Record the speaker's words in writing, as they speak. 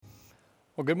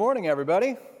Well, good morning,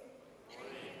 everybody.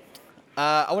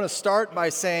 I want to start by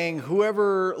saying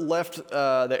whoever left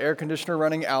the air conditioner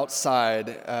running outside,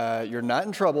 you're not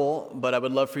in trouble, but I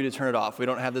would love for you to turn it off. We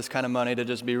don't have this kind of money to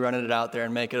just be running it out there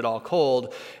and making it all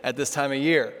cold at this time of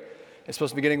year. It's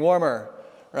supposed to be getting warmer,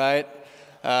 right?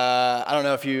 I don't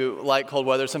know if you like cold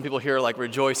weather. Some people here are like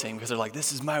rejoicing because they're like,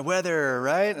 this is my weather,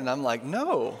 right? And I'm like,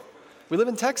 no, we live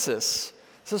in Texas.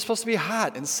 This is supposed to be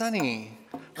hot and sunny.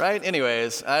 Right?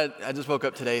 Anyways, I just woke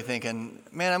up today thinking,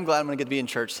 man, I'm glad I'm going to get to be in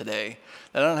church today.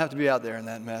 That I don't have to be out there in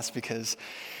that mess because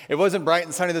it wasn't bright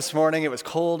and sunny this morning. It was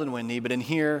cold and windy. But in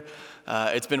here,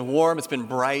 it's been warm. It's been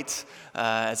bright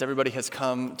as everybody has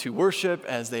come to worship,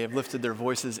 as they have lifted their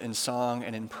voices in song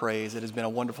and in praise. It has been a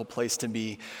wonderful place to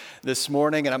be this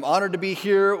morning. And I'm honored to be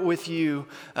here with you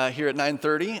here at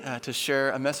 9:30 to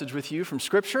share a message with you from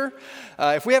Scripture.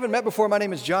 If we haven't met before, my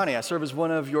name is Johnny. I serve as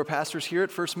one of your pastors here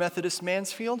at First Methodist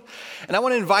Mansfield. And I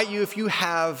want to invite you, if you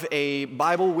have a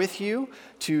Bible with you,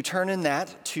 to turn in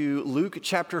that to Luke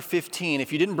chapter 15.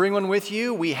 If you didn't bring one with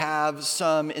you, we have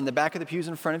some in the back of the pews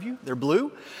in front of you. They're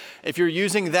blue. If you're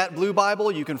using that blue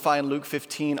Bible, you can find Luke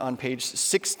 15 on page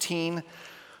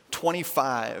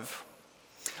 1625.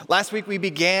 Last week, we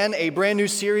began a brand new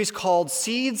series called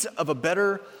Seeds of a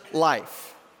Better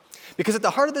Life. Because at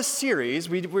the heart of this series,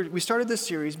 we started this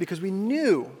series because we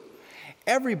knew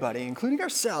everybody, including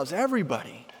ourselves,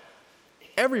 everybody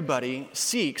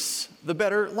seeks the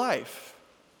better life.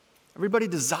 Everybody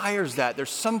desires that. There's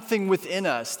something within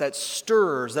us that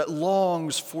stirs, that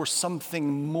longs for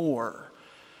something more.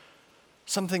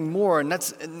 Something more, and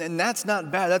that's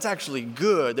not bad. That's actually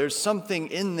good. There's something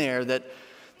in there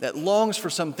that longs for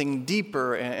something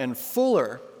deeper and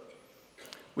fuller.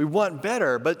 We want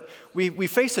better, but we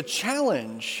face a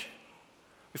challenge.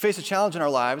 We face a challenge in our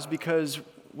lives because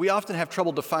we often have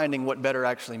trouble defining what better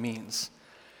actually means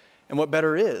and what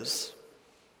better is.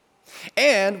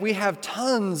 And we have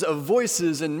tons of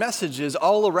voices and messages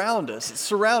all around us,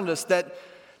 surround us, that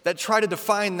try to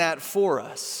define that for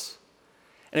us.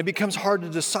 And it becomes hard to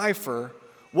decipher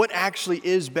what actually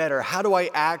is better. How do I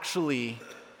actually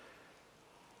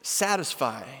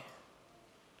satisfy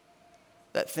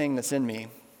that thing that's in me?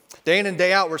 Day in and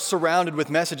day out, we're surrounded with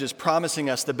messages promising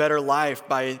us the better life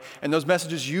and those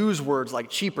messages use words like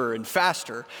cheaper and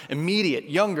faster, immediate,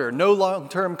 younger, no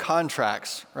long-term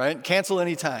contracts, right? Cancel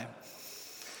anytime.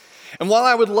 And while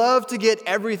I would love to get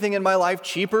everything in my life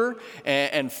cheaper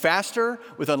and faster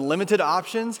with unlimited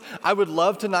options, I would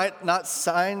love to not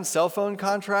sign cell phone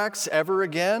contracts ever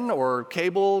again or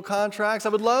cable contracts. I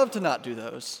would love to not do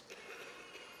those.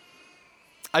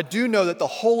 I do know that the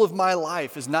whole of my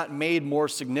life is not made more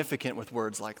significant with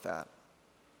words like that.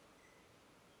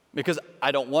 Because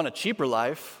I don't want a cheaper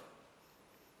life.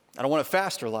 I don't want a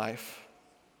faster life.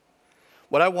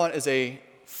 What I want is a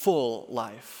full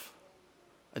life.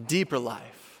 A deeper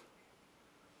life,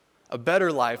 a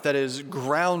better life that is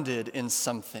grounded in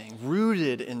something,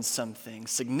 rooted in something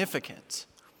significant.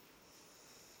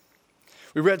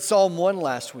 We read Psalm 1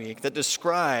 last week that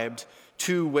described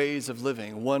two ways of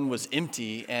living. One was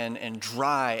empty and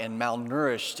dry and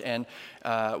malnourished and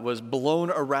was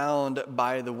blown around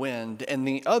by the wind. And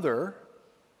the other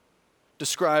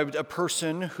described a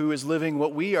person who is living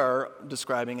what we are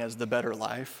describing as the better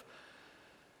life.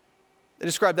 They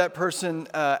describe that person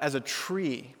as a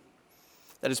tree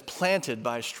that is planted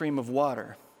by a stream of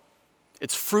water.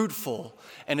 It's fruitful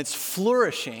and it's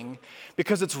flourishing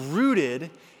because it's rooted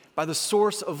by the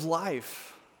source of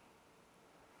life.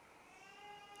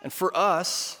 And for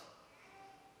us,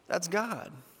 that's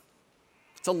God.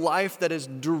 It's a life that is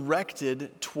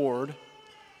directed toward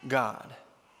God.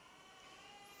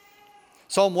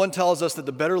 Psalm 1 tells us that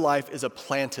the better life is a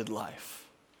planted life.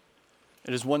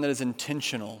 It is one that is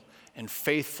intentional and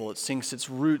faithful. It sinks its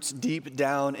roots deep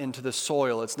down into the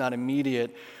soil. It's not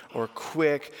immediate or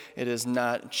quick. It is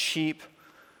not cheap.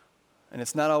 And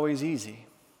it's not always easy.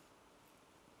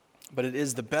 But it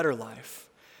is the better life.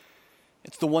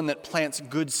 It's the one that plants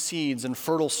good seeds in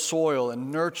fertile soil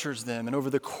and nurtures them. And over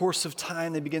the course of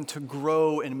time, they begin to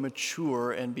grow and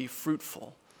mature and be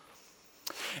fruitful.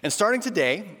 And starting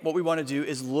today, what we want to do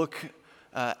is look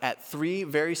at three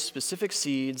very specific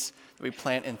seeds that we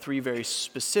plant in three very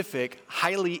specific,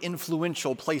 highly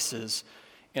influential places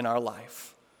in our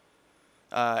life.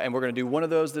 And we're going to do one of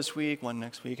those this week, one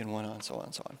next week, and one on, so on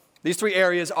and so on. These three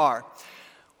areas are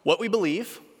what we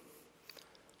believe,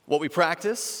 what we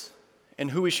practice,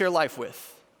 and who we share life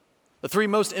with. The three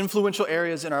most influential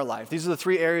areas in our life. These are the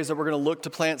three areas that we're going to look to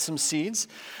plant some seeds.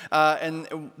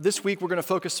 And this week, we're going to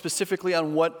focus specifically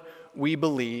on what we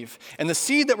believe. And the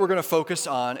seed that we're going to focus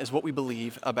on is what we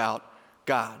believe about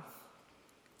God.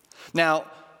 Now,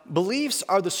 beliefs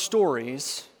are the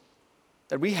stories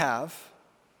that we have,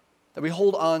 that we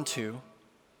hold on to,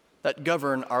 that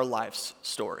govern our life's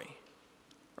story.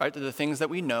 Right? They're the things that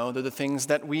we know. They're the things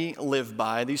that we live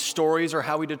by. These stories are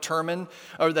how we determine,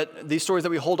 or that these stories that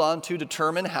we hold on to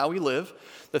determine how we live,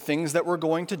 the things that we're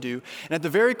going to do. And at the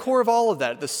very core of all of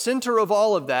that, at the center of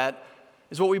all of that,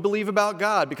 is what we believe about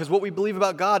God, because what we believe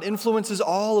about God influences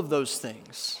all of those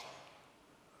things.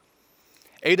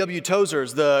 A.W. Tozer,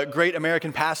 the great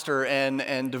American pastor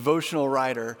and devotional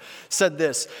writer, said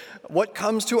this: "What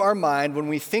comes to our mind when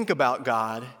we think about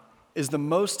God is the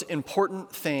most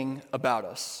important thing about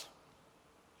us."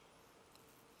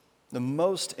 The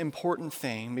most important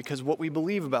thing, because what we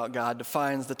believe about God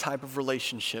defines the type of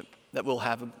relationship that we'll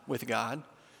have with God.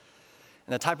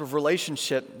 And the type of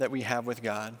relationship that we have with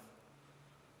God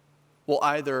will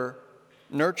either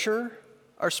nurture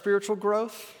our spiritual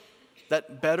growth,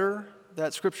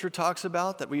 that Scripture talks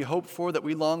about, that we hope for, that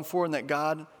we long for, and that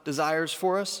God desires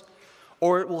for us,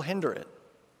 or it will hinder it.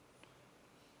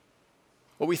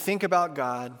 What we think about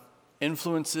God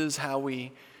influences how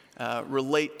we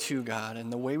relate to God,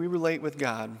 and the way we relate with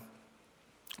God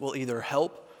will either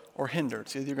help or hinder.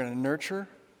 It's either going to nurture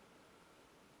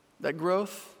that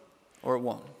growth or it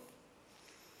won't.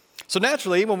 So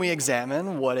naturally, when we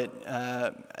examine what it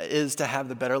is to have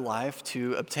the better life,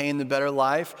 to obtain the better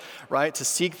life, right, to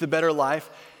seek the better life,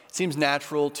 it seems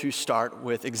natural to start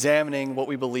with examining what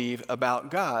we believe about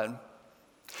God.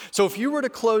 So if you were to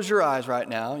close your eyes right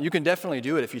now, you can definitely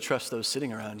do it if you trust those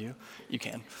sitting around you. You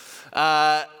can.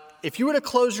 If you were to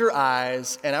close your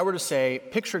eyes and I were to say,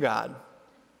 picture God,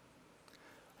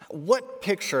 what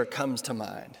picture comes to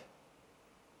mind?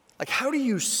 Like, how do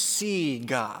you see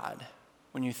God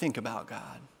when you think about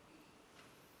God?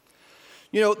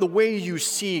 You know, the way you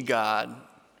see God,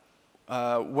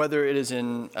 whether it is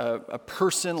in a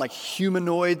person, like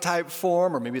humanoid type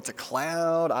form, or maybe it's a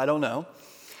cloud, I don't know.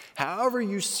 However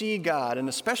you see God, and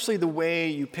especially the way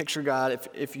you picture God,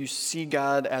 if you see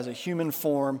God as a human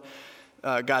form,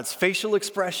 God's facial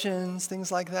expressions,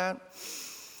 things like that,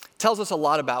 tells us a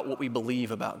lot about what we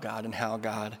believe about God and how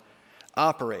God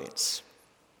operates.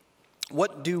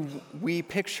 What do we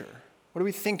picture? What do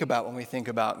we think about when we think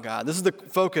about God? This is the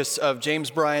focus of James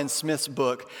Bryan Smith's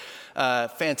book,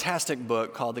 fantastic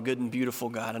book called The Good and Beautiful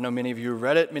God. I know many of you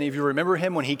read it. Many of you remember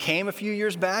him when he came a few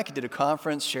years back. He did a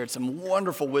conference, shared some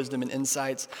wonderful wisdom and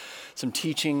insights, some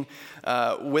teaching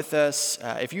with us.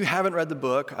 If you haven't read the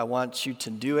book, I want you to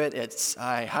do it.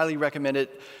 I highly recommend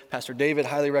it. Pastor David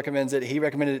highly recommends it. He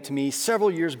recommended it to me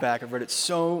several years back. I've read it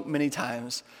so many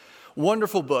times.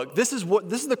 Wonderful book. This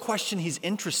is the question he's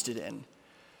interested in.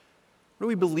 What do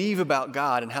we believe about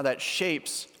God and how that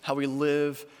shapes how we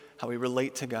live, how we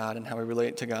relate to God, and how we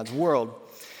relate to God's world?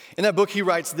 In that book, he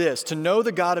writes this: to know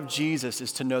the God of Jesus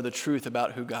is to know the truth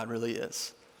about who God really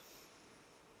is.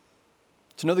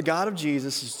 To know the God of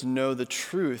Jesus is to know the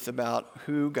truth about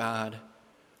who God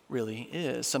really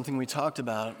is. Something we talked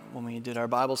about when we did our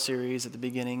Bible series at the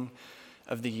beginning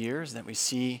of the year is that we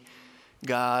see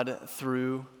God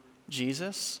through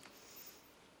Jesus.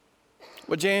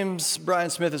 What James Bryan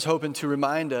Smith is hoping to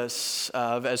remind us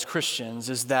of as Christians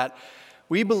is that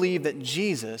we believe that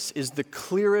Jesus is the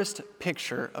clearest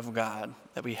picture of God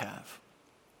that we have.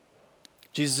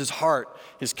 Jesus' heart,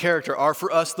 his character are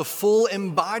for us the full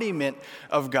embodiment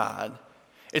of God.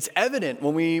 It's evident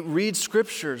when we read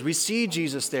scriptures. We see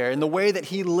Jesus there in the way that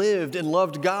he lived and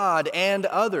loved God and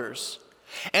others,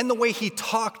 and the way he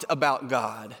talked about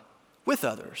God with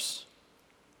others.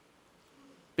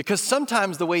 Because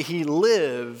sometimes the way he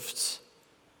lived,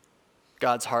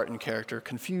 God's heart and character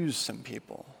confused some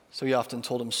people. So he often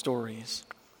told them stories.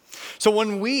 So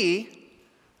when we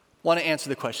want to answer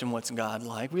the question, what's God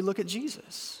like? We look at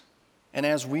Jesus. And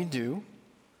as we do,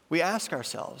 we ask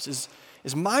ourselves,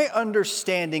 is my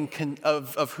understanding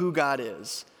of who God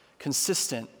is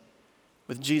consistent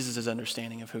with Jesus'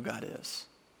 understanding of who God is?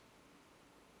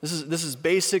 This is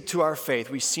basic to our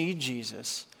faith. We see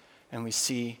Jesus and we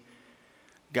see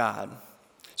God.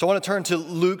 So I want to turn to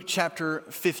Luke chapter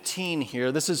 15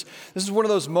 here. This is one of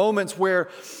those moments where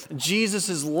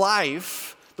Jesus'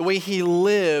 life, the way he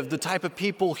lived, the type of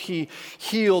people he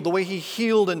healed, the way he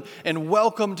healed and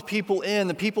welcomed people in,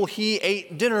 the people he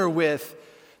ate dinner with,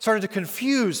 started to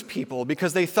confuse people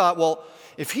because they thought, well,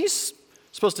 if he's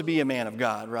supposed to be a man of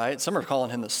God, right? Some are calling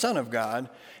him the Son of God.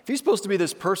 If he's supposed to be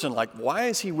this person, like, why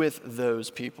is he with those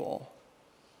people?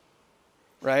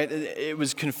 Right? It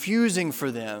was confusing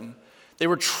for them. They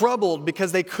were troubled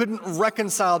because they couldn't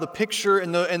reconcile the picture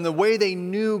and the way they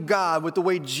knew God with the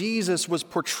way Jesus was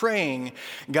portraying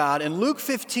God. And Luke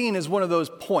 15 is one of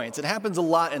those points. It happens a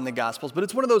lot in the Gospels, but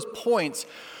it's one of those points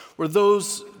where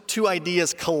those two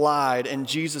ideas collide and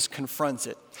Jesus confronts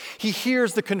it. He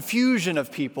hears the confusion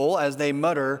of people as they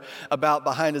mutter about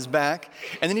behind his back,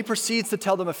 and then he proceeds to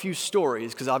tell them a few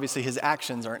stories because obviously his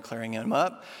actions aren't clearing him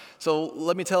up. So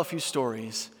let me tell a few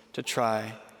stories to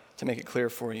try to make it clear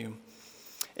for you.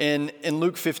 In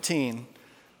Luke 15,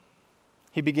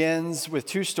 he begins with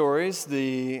two stories,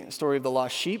 the story of the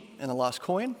lost sheep and the lost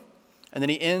coin, and then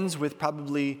he ends with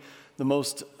probably the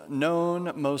most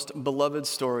known, most beloved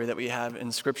story that we have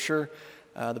in Scripture,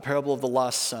 the parable of the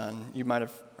lost son. You might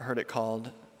have heard it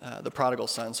called the prodigal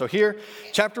son. So here,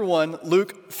 chapter 1,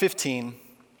 Luke 15,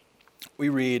 we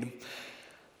read,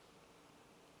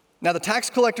 "Now the tax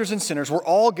collectors and sinners were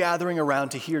all gathering around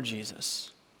to hear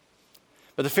Jesus.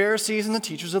 But the Pharisees and the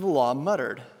teachers of the law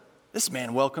muttered, 'This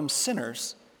man welcomes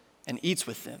sinners and eats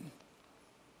with them.'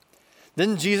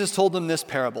 Then Jesus told them this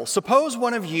parable. 'Suppose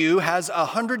one of you has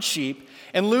 100 sheep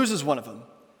and loses one of them.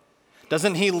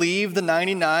 Doesn't he leave the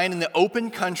 99 in the open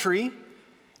country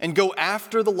and go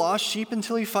after the lost sheep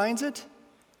until he finds it?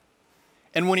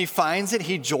 And when he finds it,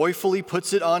 he joyfully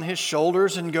puts it on his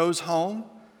shoulders and goes home.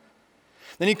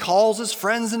 Then he calls his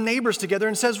friends and neighbors together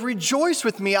and says, "Rejoice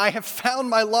with me, I have found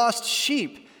my lost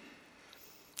sheep."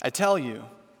 I tell you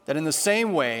that in the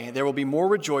same way there will be more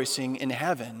rejoicing in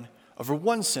heaven over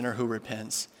one sinner who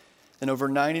repents than over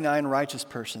 99 righteous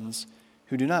persons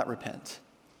who do not repent.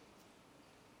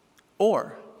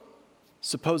 Or,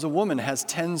 suppose a woman has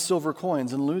 10 silver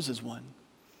coins and loses one.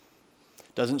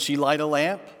 Doesn't she light a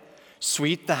lamp,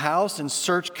 sweep the house, and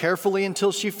search carefully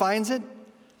until she finds it?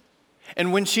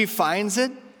 And when she finds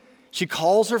it, she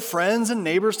calls her friends and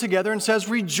neighbors together and says,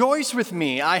 "Rejoice with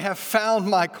me, I have found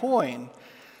my coin."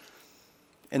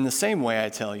 In the same way, I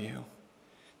tell you,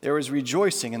 there is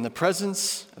rejoicing in the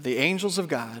presence of the angels of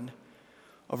God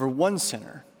over one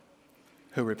sinner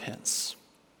who repents.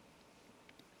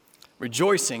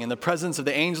 Rejoicing in the presence of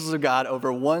the angels of God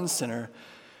over one sinner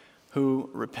who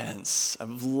repents. I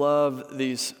love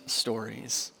these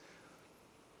stories.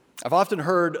 I've often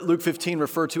heard Luke 15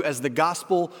 referred to as the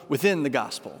gospel within the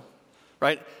gospel,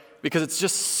 right? Because it's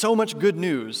just so much good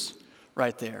news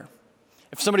right there.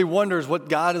 If somebody wonders what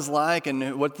God is like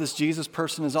and what this Jesus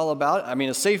person is all about, I mean,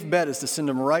 a safe bet is to send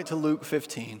them right to Luke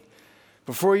 15.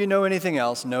 Before you know anything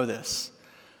else, know this.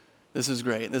 This is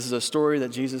great. This is a story that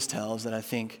Jesus tells that I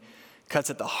think cuts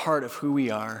at the heart of who we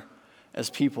are as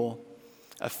people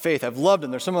of faith. I've loved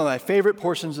them. They're some of my favorite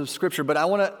portions of Scripture, but I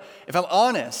want to, if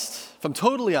I'm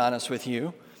totally honest with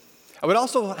you, I would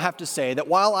also have to say that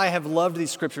while I have loved these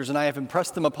Scriptures and I have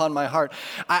impressed them upon my heart,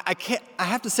 I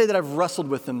have to say that I've wrestled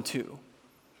with them too.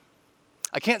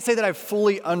 I can't say that I've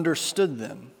fully understood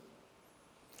them.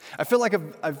 I feel like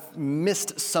I've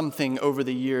missed something over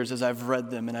the years as I've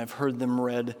read them and I've heard them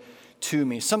read to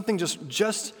me. Something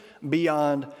just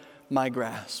beyond my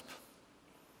grasp.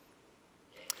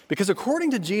 Because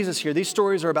according to Jesus here, these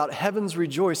stories are about heaven's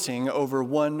rejoicing over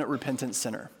one repentant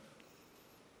sinner.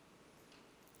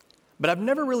 But I've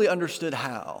never really understood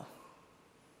how.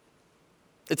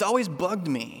 It's always bugged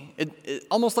me. It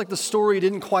almost like the story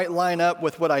didn't quite line up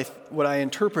with what I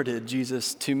interpreted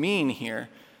Jesus to mean here.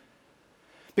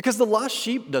 Because the lost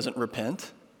sheep doesn't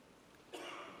repent.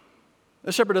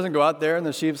 The shepherd doesn't go out there and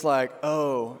the sheep's like,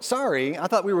 "Oh, sorry, I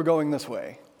thought we were going this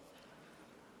way."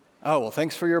 "Oh, well,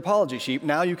 thanks for your apology, sheep.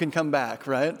 Now you can come back,"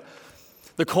 right?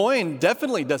 The coin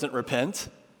definitely doesn't repent.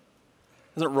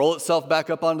 Doesn't roll itself back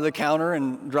up onto the counter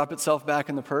and drop itself back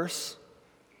in the purse.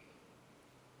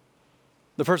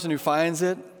 The person who finds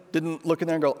it didn't look in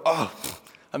there and go, "Oh,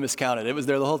 I miscounted. It was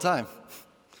there the whole time."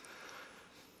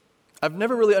 I've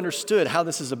never really understood how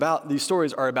these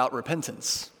stories are about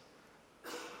repentance.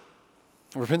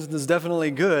 Repentance is definitely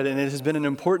good, and it has been an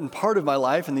important part of my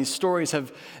life, and these stories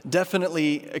have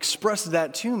definitely expressed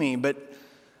that to me, but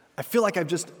I feel like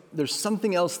there's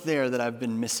something else there that I've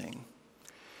been missing.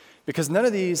 Because none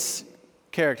of these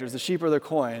characters, the sheep or the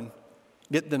coin,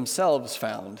 get themselves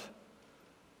found.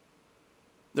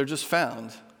 They're just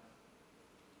found.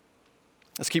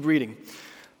 Let's keep reading.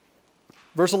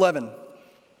 Verse 11.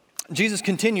 Jesus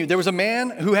continued, "There was a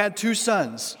man who had 2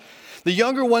 sons. The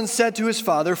younger one said to his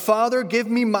father, 'Father, give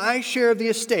me my share of the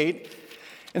estate.'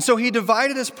 And so he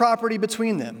divided his property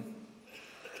between them.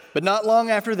 But not long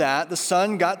after that, the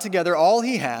son got together all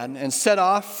he had and set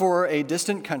off for a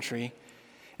distant country.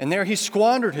 And there he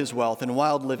squandered his wealth in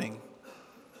wild living.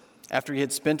 After he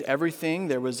had spent everything,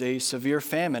 there was a severe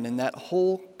famine in that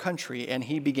whole country, and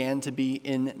he began to be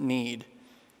in need.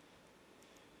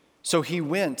 So he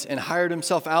went and hired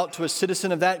himself out to a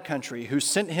citizen of that country, who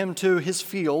sent him to his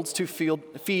fields to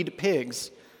feed pigs.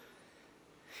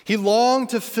 He longed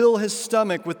to fill his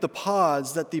stomach with the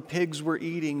pods that the pigs were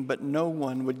eating, but no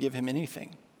one would give him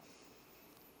anything.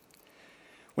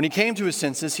 When he came to his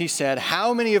senses, he said,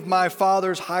 'How many of my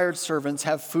father's hired servants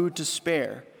have food to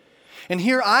spare? And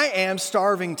here I am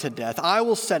starving to death. I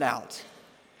will set out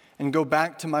and go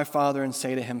back to my father and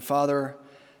say to him, Father,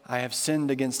 I have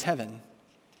sinned against heaven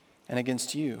and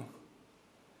against you,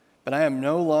 but I am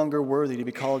no longer worthy to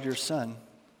be called your son.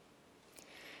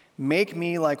 Make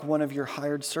me like one of your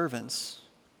hired servants.'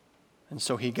 And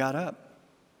so he got up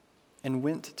and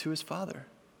went to his father.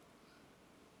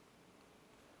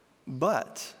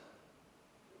 But,"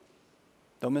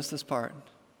 don't miss this part,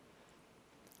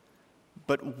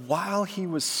 "but while he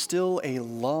was still a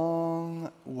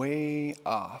long way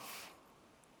off,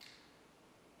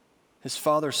 his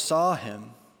father saw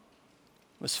him,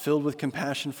 was filled with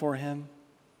compassion for him.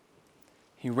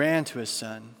 He ran to his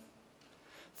son,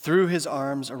 threw his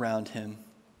arms around him,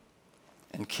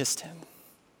 and kissed him."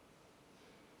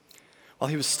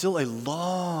 While he was still a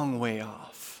long way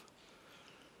off,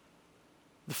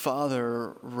 the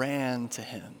father ran to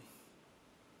him.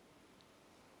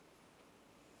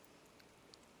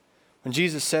 When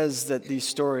Jesus says that these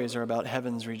stories are about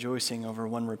heaven's rejoicing over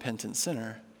one repentant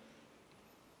sinner,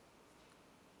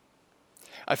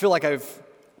 I feel like I've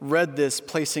read this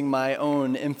placing my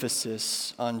own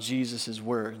emphasis on Jesus'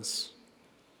 words.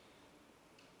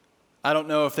 I don't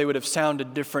know if they would have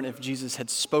sounded different if Jesus had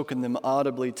spoken them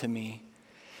audibly to me.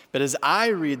 But as I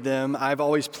read them, I've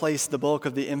always placed the bulk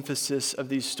of the emphasis of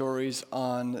these stories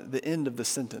on the end of the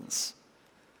sentence: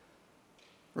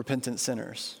 repentant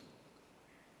sinners.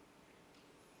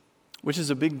 Which is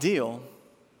a big deal.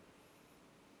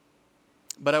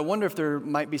 But I wonder if there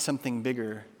might be something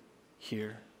bigger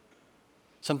here.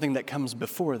 Something that comes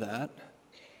before that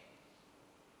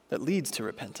leads to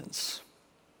repentance.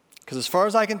 Because as far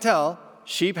as I can tell,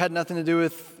 sheep had nothing to do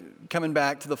with coming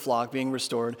back to the flock, being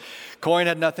restored. Coin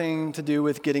had nothing to do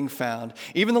with getting found.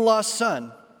 Even the lost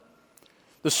son,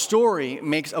 the story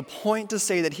makes a point to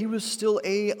say that he was still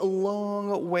a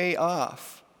long way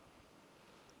off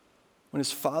when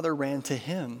his father ran to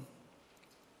him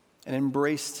and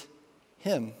embraced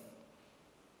him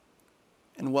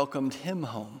and welcomed him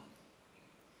home.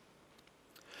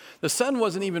 The son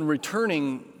wasn't even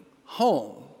returning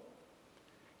home.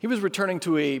 He was returning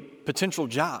to a potential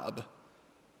job,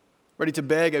 ready to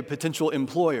beg a potential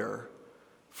employer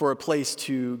for a place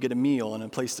to get a meal and a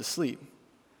place to sleep.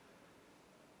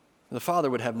 The father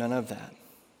would have none of that.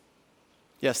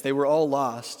 Yes, they were all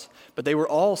lost, but they were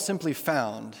all simply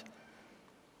found,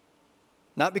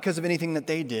 not because of anything that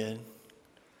they did,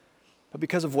 but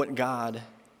because of what God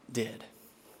did.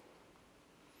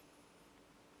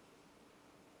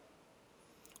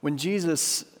 When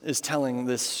Jesus is telling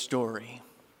this story,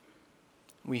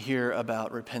 we hear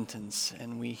about repentance,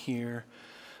 and we hear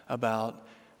about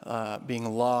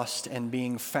being lost and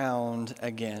being found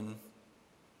again.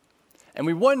 And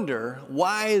we wonder,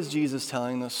 why is Jesus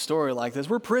telling this story like this?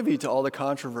 We're privy to all the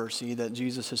controversy that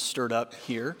Jesus has stirred up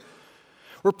here.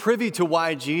 We're privy to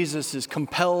why Jesus is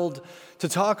compelled to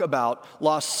talk about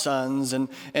lost sons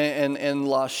and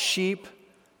lost sheep,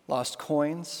 lost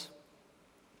coins.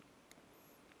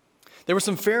 There were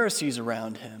some Pharisees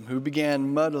around him who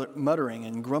began muttering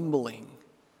and grumbling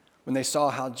when they saw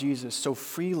how Jesus so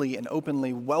freely and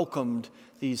openly welcomed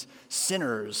these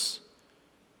sinners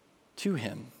to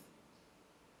him,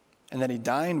 and that he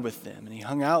dined with them and he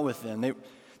hung out with them.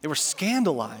 They were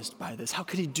scandalized by this. How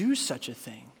could he do such a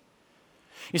thing?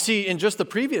 You see, in just the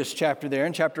previous chapter there,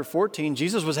 in chapter 14,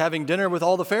 Jesus was having dinner with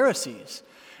all the Pharisees.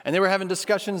 And they were having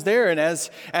discussions there. And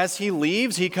as he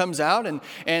leaves, he comes out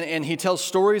and he tells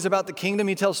stories about the kingdom.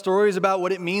 He tells stories about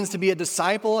what it means to be a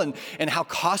disciple and how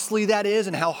costly that is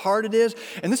and how hard it is.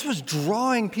 And this was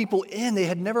drawing people in. They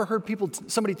had never heard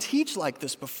somebody teach like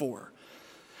this before.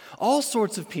 All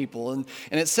sorts of people. And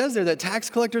it says there that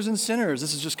tax collectors and sinners,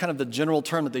 this is just kind of the general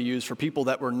term that they use for people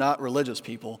that were not religious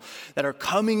people, that are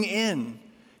coming in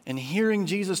and hearing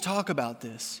Jesus talk about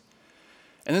this.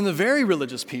 And then the very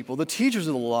religious people, the teachers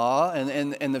of the law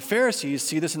and the Pharisees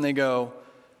see this and they go,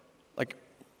 like,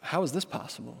 how is this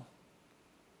possible?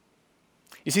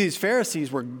 You see, these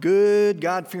Pharisees were good,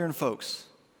 God-fearing folks,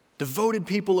 devoted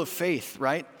people of faith,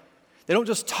 right? They don't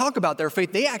just talk about their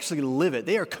faith, they actually live it.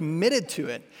 They are committed to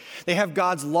it. They have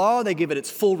God's law, they give it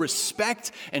its full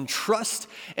respect and trust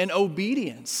and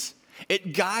obedience.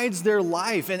 It guides their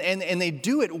life and they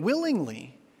do it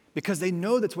willingly because they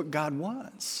know that's what God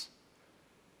wants.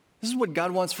 This is what God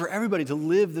wants for everybody, to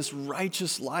live this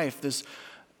righteous life, this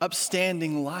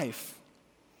upstanding life.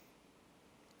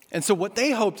 And so what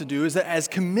they hope to do is that as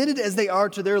committed as they are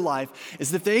to their life, is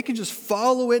that they can just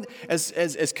follow it as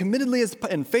committedly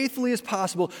and faithfully as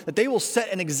possible, that they will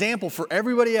set an example for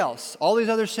everybody else, all these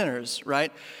other sinners,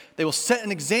 right? They will set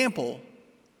an example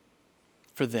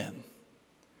for them,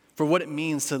 for what it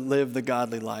means to live the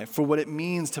godly life, for what it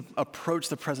means to approach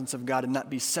the presence of God and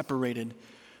not be separated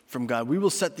from God. We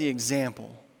will set the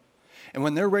example. And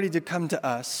when they're ready to come to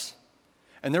us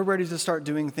and they're ready to start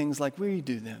doing things like we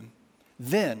do them,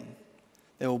 then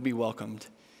they will be welcomed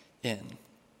in.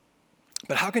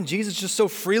 But how can Jesus just so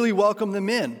freely welcome them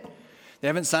in? They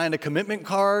haven't signed a commitment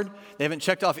card. They haven't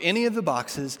checked off any of the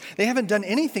boxes. They haven't done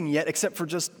anything yet except for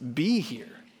just be here.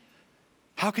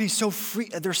 How can he so free?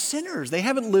 They're sinners. They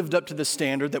haven't lived up to the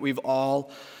standard that we've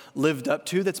all lived up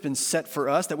to, that's been set for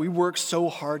us, that we work so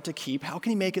hard to keep. How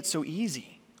can he make it so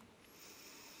easy?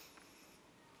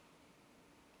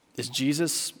 Is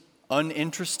Jesus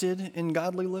uninterested in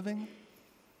godly living?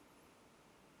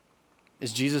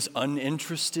 Is Jesus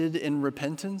uninterested in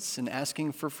repentance and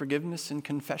asking for forgiveness and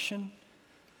confession?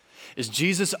 Is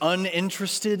Jesus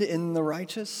uninterested in the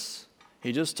righteous?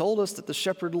 He just told us that the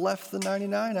shepherd left the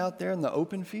 99 out there in the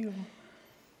open field.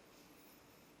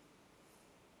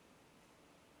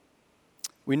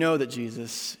 We know that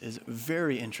Jesus is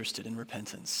very interested in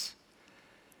repentance,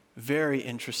 very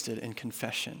interested in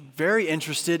confession, very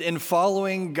interested in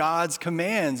following God's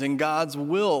commands and God's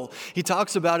will. He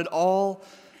talks about it all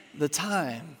the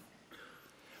time.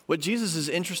 What Jesus is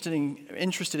interested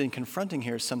in confronting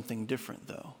here is something different,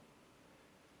 though.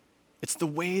 It's the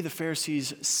way the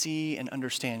Pharisees see and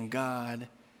understand God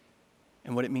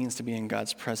and what it means to be in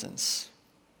God's presence.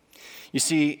 You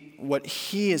see, what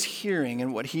he is hearing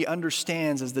and what he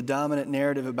understands as the dominant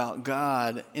narrative about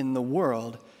God in the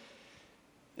world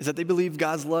is that they believe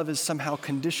God's love is somehow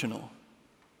conditional.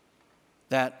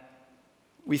 That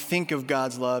we think of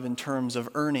God's love in terms of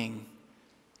earning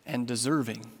and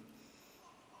deserving.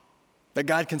 That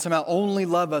God can somehow only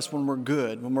love us when we're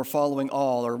good, when we're following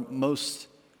all or most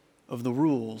of the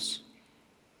rules.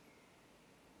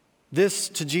 This,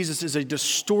 to Jesus, is a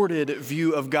distorted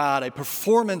view of God, a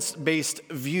performance-based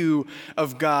view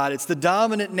of God. It's the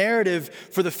dominant narrative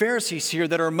for the Pharisees here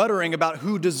that are muttering about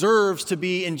who deserves to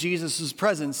be in Jesus'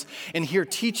 presence and hear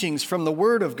teachings from the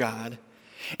Word of God.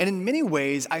 And in many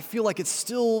ways, I feel like it's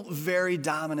still very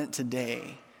dominant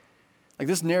today. Like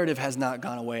this narrative has not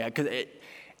gone away.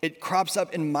 It crops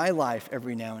up in my life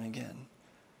every now and again.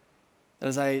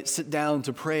 As I sit down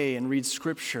to pray and read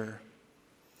Scripture,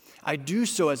 I do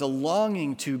so as a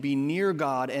longing to be near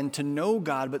God and to know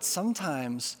God, but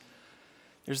sometimes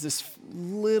there's this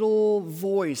little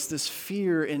voice, this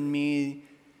fear in me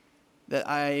that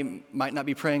I might not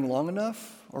be praying long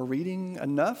enough or reading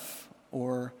enough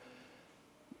or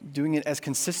doing it as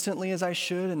consistently as I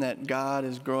should, and that God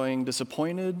is growing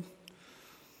disappointed.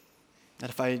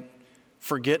 That if I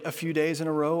forget a few days in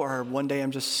a row or one day I'm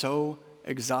just so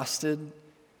exhausted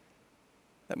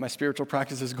that my spiritual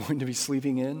practice is going to be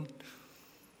sleeping in,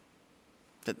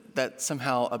 that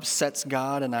somehow upsets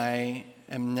God and I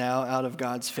am now out of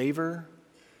God's favor.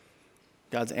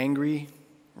 God's angry,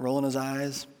 rolling his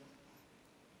eyes.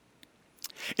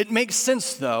 It makes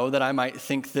sense, though, that I might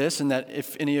think this, and that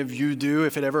if any of you do,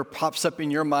 if it ever pops up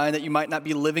in your mind that you might not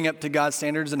be living up to God's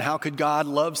standards and how could God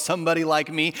love somebody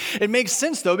like me, it makes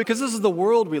sense, though, because this is the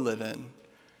world we live in.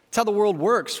 It's how the world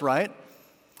works, right?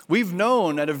 We've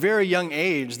known at a very young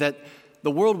age that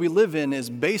the world we live in is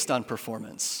based on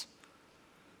performance.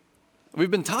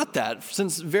 We've been taught that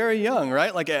since very young,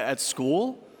 right? Like at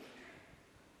school.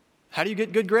 How do you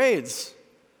get good grades?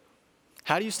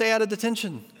 How do you stay out of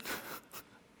detention?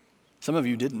 Some of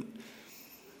you didn't.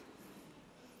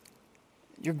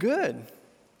 You're good.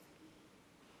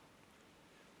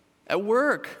 At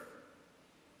work,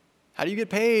 how do you get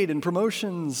paid and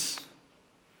promotions?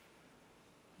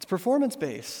 It's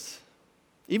performance-based.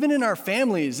 Even in our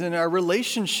families, in our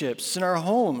relationships, in our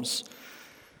homes,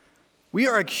 we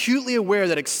are acutely aware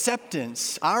that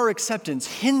our acceptance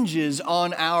hinges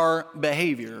on our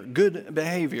behavior, good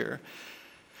behavior.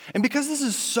 And because this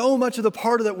is so much of the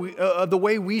part of the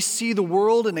way we see the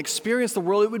world and experience the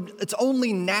world, it's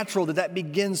only natural that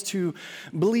begins to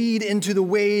bleed into the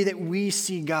way that we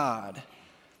see God.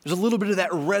 There's a little bit of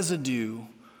that residue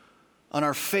on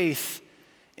our faith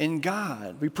in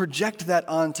God. We project that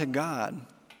onto God.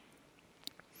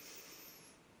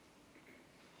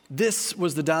 This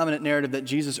was the dominant narrative that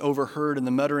Jesus overheard in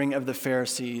the muttering of the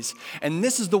Pharisees. And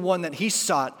this is the one that he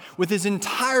sought with his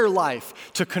entire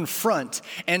life to confront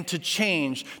and to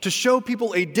change, to show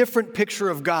people a different picture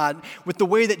of God with the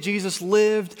way that Jesus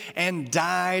lived and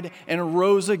died and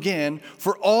rose again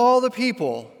for all the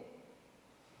people,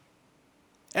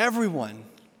 everyone,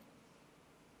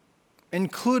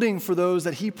 including for those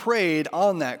that he prayed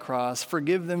on that cross,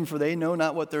 forgive them for they know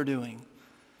not what they're doing.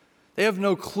 They have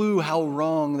no clue how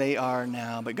wrong they are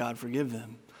now, but God forgive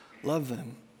them, love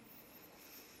them.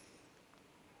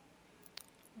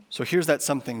 So here's that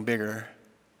something bigger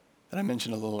that I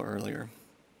mentioned a little earlier.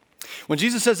 When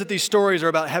Jesus says that these stories are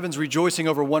about heaven's rejoicing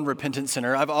over one repentant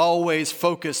sinner, I've always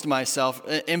focused myself,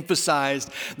 emphasized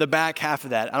the back half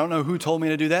of that. I don't know who told me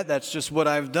to do that. That's just what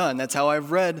I've done. That's how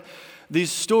I've read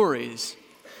these stories.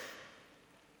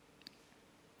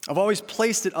 I've always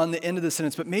placed it on the end of the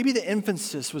sentence, but maybe the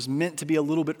emphasis was meant to be a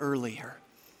little bit earlier.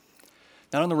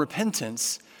 Not on the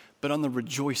repentance, but on the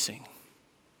rejoicing.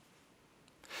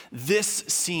 This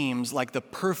seems like the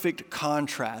perfect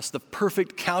contrast, the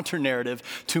perfect counter-narrative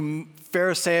to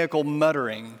Pharisaical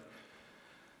muttering.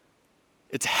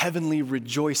 It's heavenly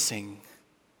rejoicing.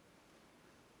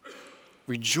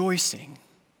 Rejoicing.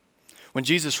 When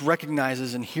Jesus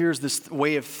recognizes and hears this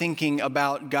way of thinking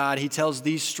about God, he tells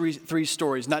these three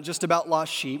stories, not just about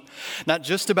lost sheep, not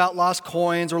just about lost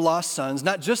coins or lost sons,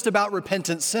 not just about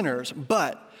repentant sinners,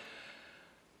 but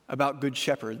about good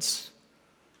shepherds,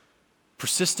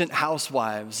 persistent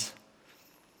housewives,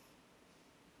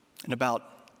 and about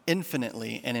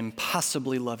infinitely and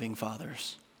impossibly loving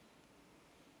fathers,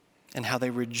 and how they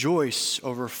rejoice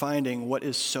over finding what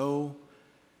is so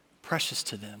precious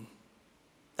to them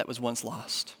that was once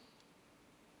lost.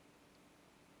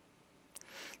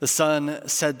 The son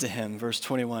said to him, verse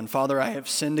 21, "Father, I have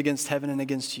sinned against heaven and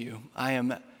against you. I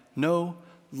am no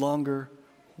longer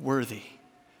worthy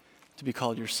to be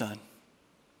called your son."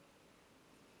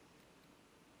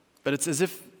 But it's as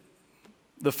if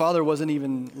the father wasn't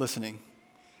even listening,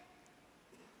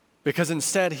 because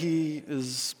instead he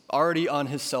is already on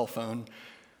his cell phone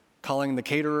calling the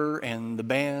caterer and the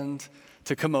band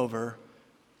to come over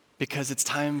because it's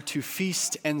time to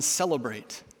feast and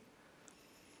celebrate.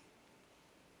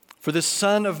 "For this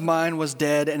son of mine was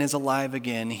dead and is alive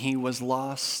again. He was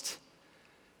lost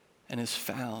and is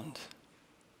found."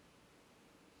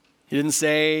 He didn't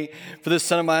say, "For this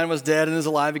son of mine was dead and is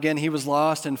alive again. He was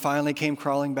lost and finally came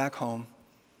crawling back home,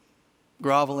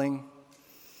 groveling.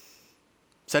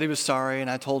 Said he was sorry, and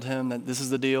I told him that this is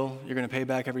the deal. You're going to pay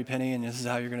back every penny, and this is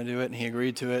how you're going to do it." And he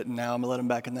agreed to it, and now I'm going to let him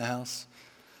back in the house.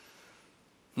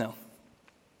 No.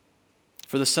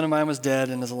 "For the son of mine was dead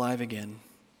and is alive again.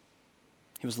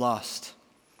 He was lost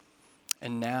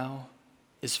and now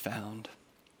is found."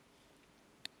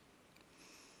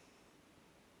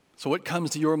 So what comes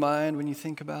to your mind when you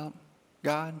think about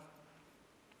God?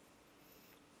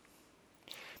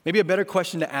 Maybe a better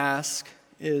question to ask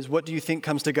is, what do you think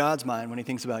comes to God's mind when he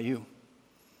thinks about you?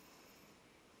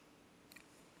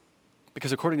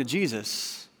 Because according to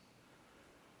Jesus,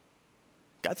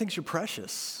 God thinks you're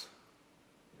precious.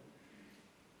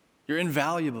 You're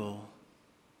invaluable.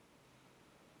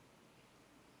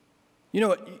 You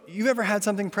know, you ever had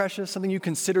something precious, something you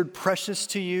considered precious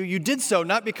to you? You did so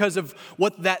not because of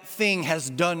what that thing has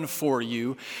done for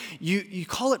you. You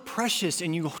call it precious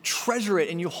and you treasure it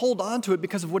and you hold on to it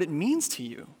because of what it means to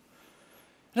you.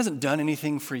 It hasn't done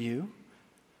anything for you.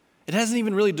 It hasn't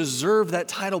even really deserved that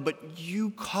title, but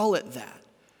you call it that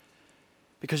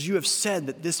because you have said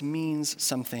that this means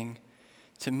something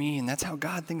to me, and that's how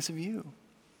God thinks of you.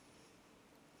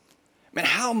 Man,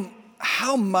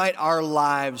 how might our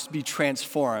lives be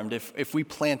transformed if we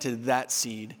planted that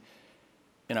seed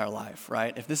in our life,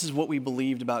 right? If this is what we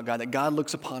believed about God, that God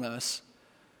looks upon us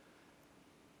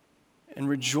and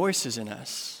rejoices in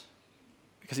us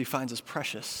because he finds us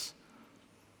precious.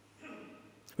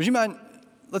 Would you mind,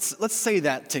 let's say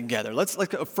that together. Let's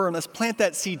affirm, let's plant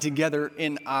that seed together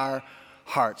in our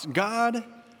hearts. God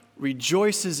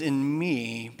rejoices in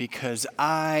me because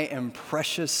I am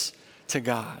precious to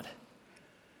God.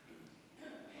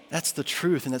 That's the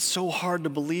truth, and it's so hard to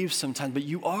believe sometimes, but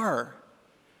you are.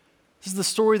 This is the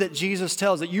story that Jesus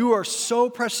tells, that you are so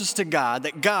precious to God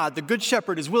that God, the Good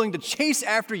Shepherd, is willing to chase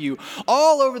after you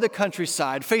all over the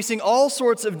countryside, facing all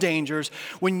sorts of dangers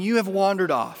when you have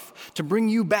wandered off, to bring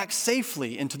you back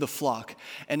safely into the flock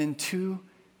and into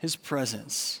his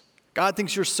presence. God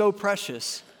thinks you're so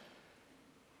precious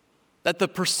that the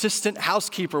persistent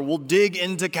housekeeper will dig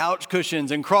into couch cushions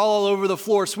and crawl all over the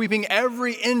floor, sweeping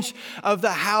every inch of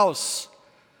the house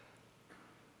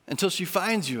until she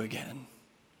finds you again,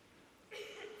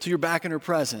 till you're back in her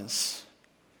presence.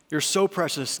 You're so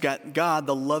precious. God,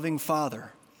 the loving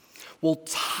Father, will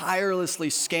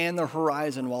tirelessly scan the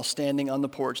horizon while standing on the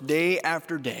porch day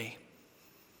after day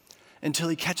until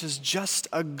he catches just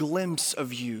a glimpse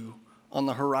of you on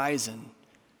the horizon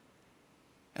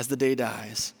as the day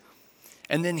dies.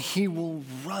 And then he will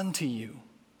run to you,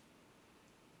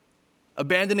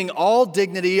 abandoning all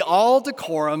dignity, all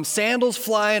decorum, sandals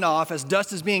flying off as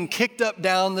dust is being kicked up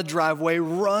down the driveway,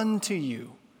 run to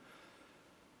you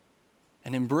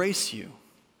and embrace you,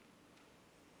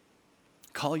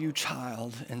 call you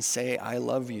child and say, "I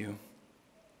love you."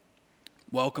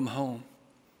 Welcome home.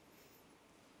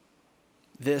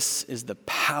 This is the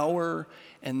power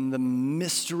and the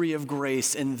mystery of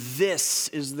grace, and this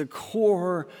is the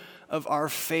core of our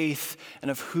faith and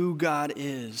of who God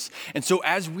is. And so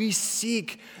as we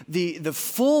seek the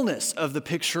fullness of the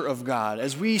picture of God,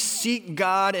 as we seek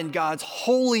God and God's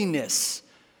holiness,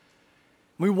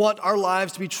 we want our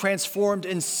lives to be transformed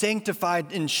and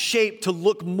sanctified and shaped to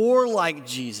look more like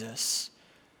Jesus.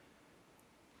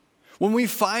 When we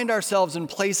find ourselves in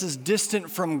places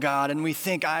distant from God and we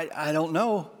think, I don't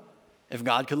know if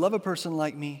God could love a person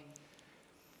like me.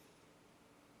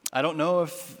 I don't know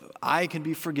if I can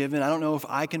be forgiven. I don't know if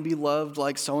I can be loved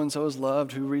like so-and-so is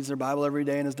loved, who reads their Bible every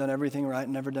day and has done everything right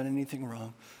and never done anything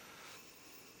wrong.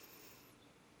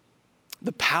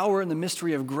 The power and the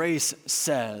mystery of grace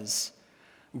says,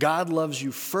 God loves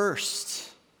you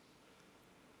first.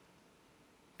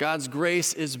 God's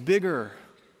grace is bigger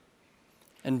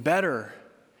and better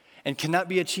and cannot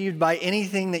be achieved by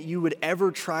anything that you would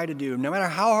ever try to do. No matter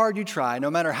how hard you try,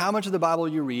 no matter how much of the Bible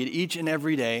you read each and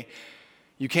every day,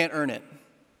 you can't earn it.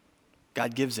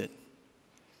 God gives it.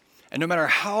 And no matter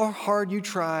how hard you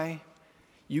try,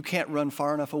 you can't run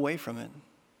far enough away from it.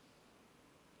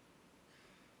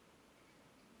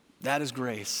 That is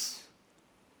grace.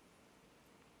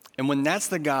 And when that's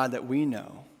the God that we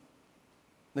know,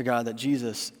 the God that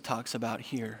Jesus talks about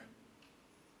here,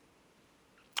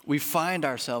 we find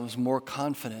ourselves more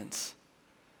confident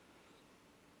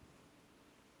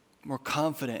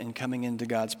in coming into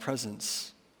God's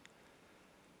presence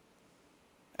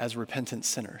as repentant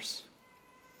sinners.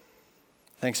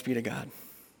 Thanks be to God.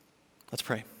 Let's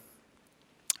pray.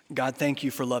 God, thank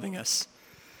you for loving us.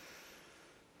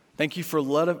 Thank you for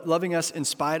loving us in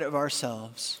spite of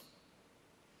ourselves.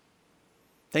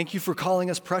 Thank you for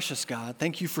calling us precious, God.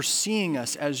 Thank you for seeing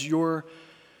us as your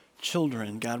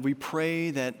children. God, we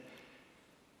pray that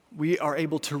we are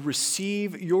able to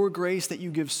receive your grace that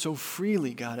you give so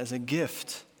freely, God, as a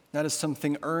gift, not as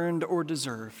something earned or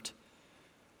deserved.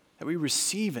 That we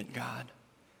receive it, God,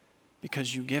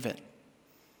 because you give it.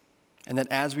 And that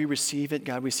as we receive it,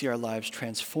 God, we see our lives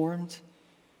transformed,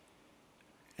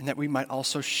 and that we might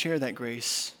also share that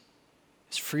grace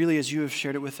as freely as you have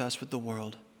shared it with us, with the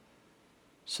world,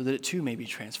 so that it too may be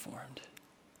transformed.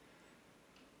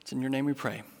 It's in your name we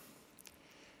pray.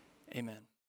 Amen.